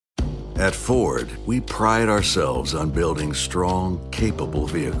At Ford, we pride ourselves on building strong, capable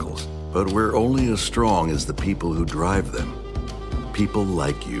vehicles. But we're only as strong as the people who drive them. People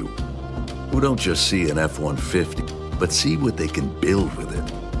like you, who don't just see an F-150, but see what they can build with it.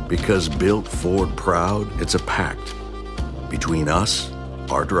 Because built Ford proud, it's a pact between us,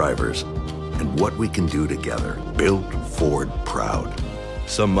 our drivers, and what we can do together. Built Ford proud.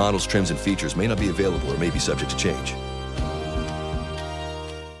 Some models, trims, and features may not be available or may be subject to change.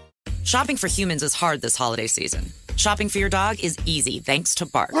 Shopping for humans is hard this holiday season. Shopping for your dog is easy thanks to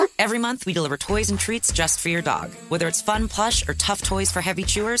Bark. Every month, we deliver toys and treats just for your dog. Whether it's fun plush or tough toys for heavy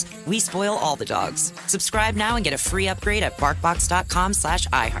chewers, we spoil all the dogs. Subscribe now and get a free upgrade at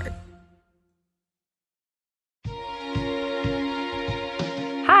barkbox.com/iHeart.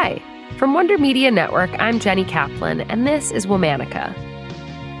 Hi, from Wonder Media Network, I'm Jenny Kaplan, and this is Womanica.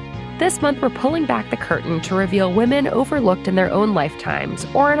 This month, we're pulling back the curtain to reveal women overlooked in their own lifetimes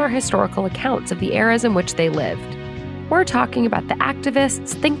or in our historical accounts of the eras in which they lived. We're talking about the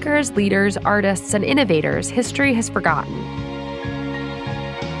activists, thinkers, leaders, artists, and innovators history has forgotten.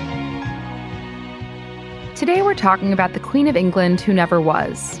 Today, we're talking about the Queen of England who never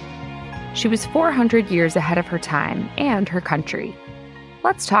was. She was 400 years ahead of her time and her country.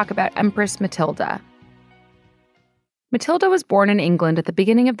 Let's talk about Empress Matilda. Matilda was born in England at the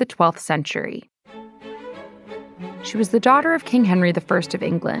beginning of the 12th century. She was the daughter of King Henry I of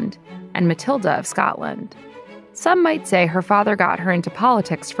England and Matilda of Scotland. Some might say her father got her into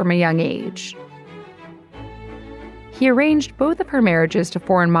politics from a young age. He arranged both of her marriages to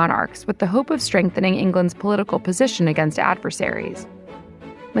foreign monarchs with the hope of strengthening England's political position against adversaries.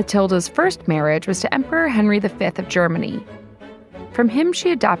 Matilda's first marriage was to Emperor Henry V of Germany. From him,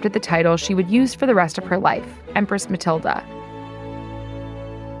 she adopted the title she would use for the rest of her life, Empress Matilda.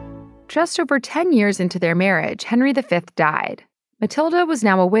 Just over 10 years into their marriage, Henry V died. Matilda was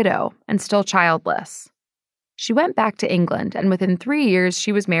now a widow and still childless. She went back to England, and within 3 years,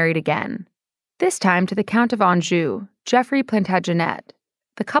 she was married again. This time to the Count of Anjou, Geoffrey Plantagenet.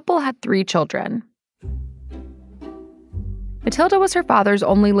 The couple had 3 children. Matilda was her father's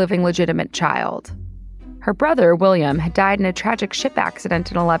only living legitimate child. Her brother, William, had died in a tragic ship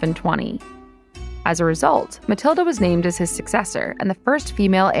accident in 1120. As a result, Matilda was named as his successor and the first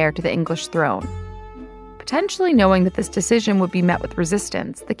female heir to the English throne. Potentially knowing that this decision would be met with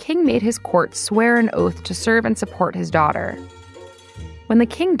resistance, the king made his court swear an oath to serve and support his daughter. When the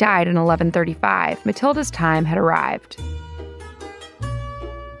king died in 1135, Matilda's time had arrived.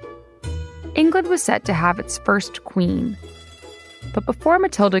 England was set to have its first queen. But before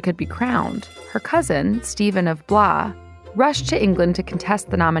Matilda could be crowned, her cousin, Stephen of Blois, rushed to England to contest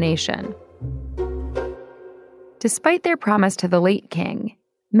the nomination. Despite their promise to the late king,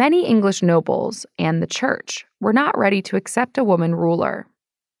 many English nobles and the church were not ready to accept a woman ruler.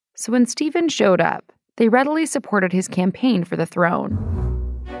 So when Stephen showed up, they readily supported his campaign for the throne.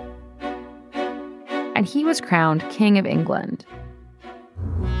 And he was crowned King of England.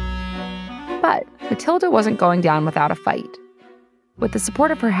 But Matilda wasn't going down without a fight. With the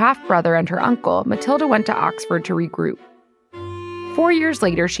support of her half-brother and her uncle, Matilda went to Oxford to regroup. 4 years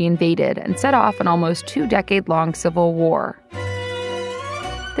later, she invaded and set off an almost 2-decade-long civil war.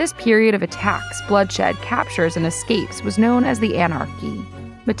 This period of attacks, bloodshed, captures, and escapes was known as the Anarchy.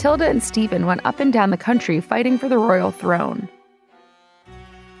 Matilda and Stephen went up and down the country fighting for the royal throne.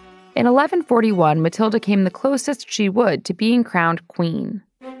 In 1141, Matilda came the closest she would to being crowned queen.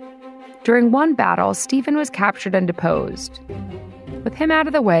 During one battle, Stephen was captured and deposed. With him out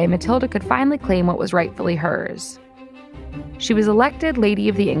of the way, Matilda could finally claim what was rightfully hers. She was elected Lady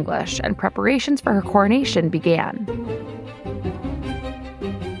of the English, and preparations for her coronation began.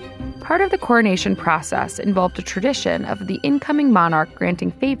 Part of the coronation process involved a tradition of the incoming monarch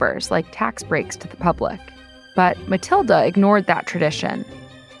granting favors like tax breaks to the public. But Matilda ignored that tradition.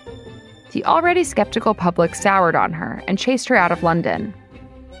 The already skeptical public soured on her and chased her out of London.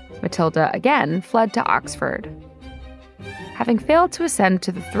 Matilda again fled to Oxford. Having failed to ascend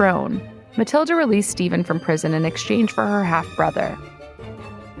to the throne, Matilda released Stephen from prison in exchange for her half-brother.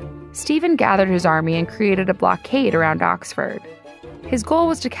 Stephen gathered his army and created a blockade around Oxford. His goal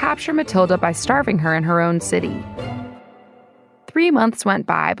was to capture Matilda by starving her in her own city. 3 months went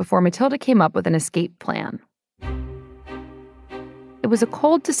by before Matilda came up with an escape plan. It was a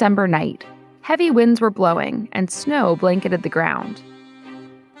cold December night. Heavy winds were blowing, and snow blanketed the ground.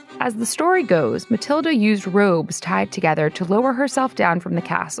 As the story goes, Matilda used robes tied together to lower herself down from the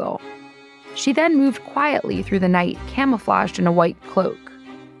castle. She then moved quietly through the night, camouflaged in a white cloak.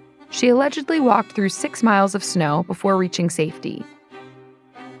 She allegedly walked through 6 miles of snow before reaching safety.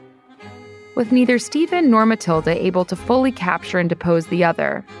 With neither Stephen nor Matilda able to fully capture and depose the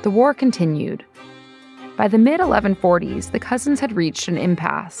other, the war continued. By the mid-1140s, the cousins had reached an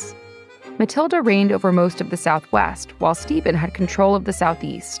impasse. Matilda reigned over most of the southwest, while Stephen had control of the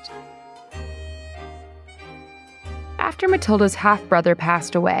southeast. After Matilda's half-brother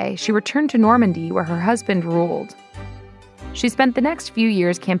passed away, she returned to Normandy, where her husband ruled. She spent the next few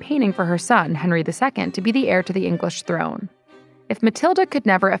years campaigning for her son, Henry II, to be the heir to the English throne. If Matilda could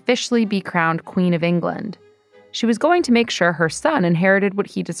never officially be crowned Queen of England, she was going to make sure her son inherited what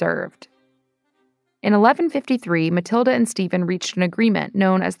he deserved. In 1153, Matilda and Stephen reached an agreement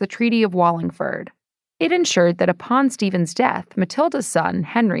known as the Treaty of Wallingford. It ensured that upon Stephen's death, Matilda's son,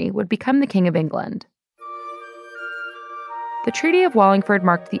 Henry, would become the King of England. The Treaty of Wallingford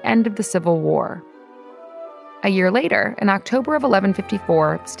marked the end of the Civil War. A year later, in October of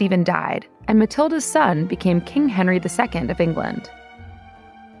 1154, Stephen died, and Matilda's son became King Henry II of England.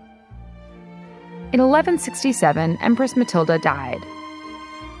 In 1167, Empress Matilda died.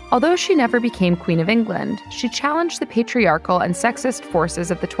 Although she never became Queen of England, she challenged the patriarchal and sexist forces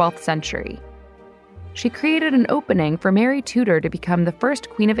of the 12th century. She created an opening for Mary Tudor to become the first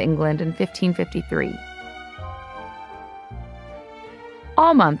Queen of England in 1553.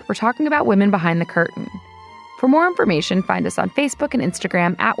 All month, we're talking about women behind the curtain. For more information, find us on Facebook and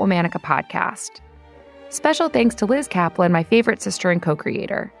Instagram at Womanica Podcast. Special thanks to Liz Kaplan, my favorite sister and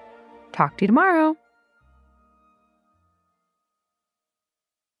co-creator. Talk to you tomorrow.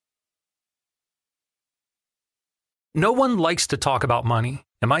 No one likes to talk about money.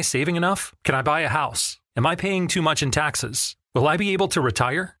 Am I saving enough? Can I buy a house? Am I paying too much in taxes? Will I be able to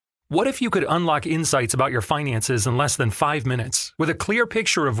retire? What if you could unlock insights about your finances in less than 5 minutes with a clear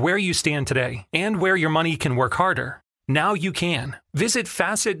picture of where you stand today and where your money can work harder? Now you can. Visit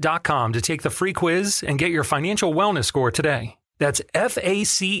Facet.com to take the free quiz and get your financial wellness score today. That's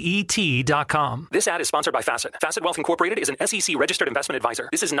FACET.com. This ad is sponsored by Facet. Facet Wealth Incorporated is an SEC-registered investment advisor.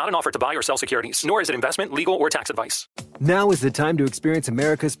 This is not an offer to buy or sell securities, nor is it investment, legal, or tax advice. Now is the time to experience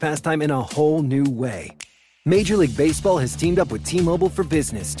America's pastime in a whole new way. Major League Baseball has teamed up with T-Mobile for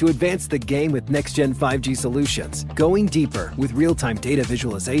Business to advance the game with next-gen 5G solutions, going deeper with real-time data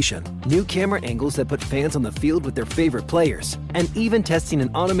visualization, new camera angles that put fans on the field with their favorite players, and even testing an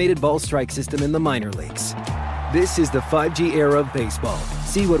automated ball strike system in the minor leagues. This is the 5G era of baseball.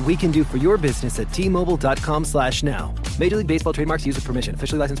 See what we can do for your business at T-Mobile.com/now. Major League Baseball trademarks used with permission.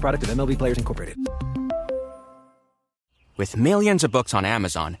 Officially licensed product of MLB Players Incorporated. With millions of books on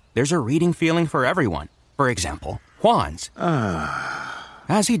Amazon, there's a reading feeling for everyone. For example, Juan's.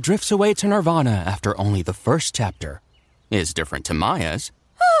 As he drifts away to nirvana after only the first chapter, is different to Maya's.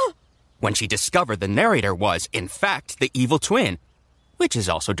 When she discovered the narrator was, in fact, the evil twin, which is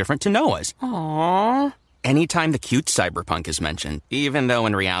also different to Noah's. Aww. Anytime the cute cyberpunk is mentioned, even though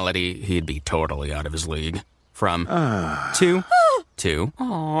in reality he'd be totally out of his league. From to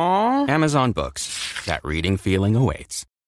Amazon Books. That reading feeling awaits.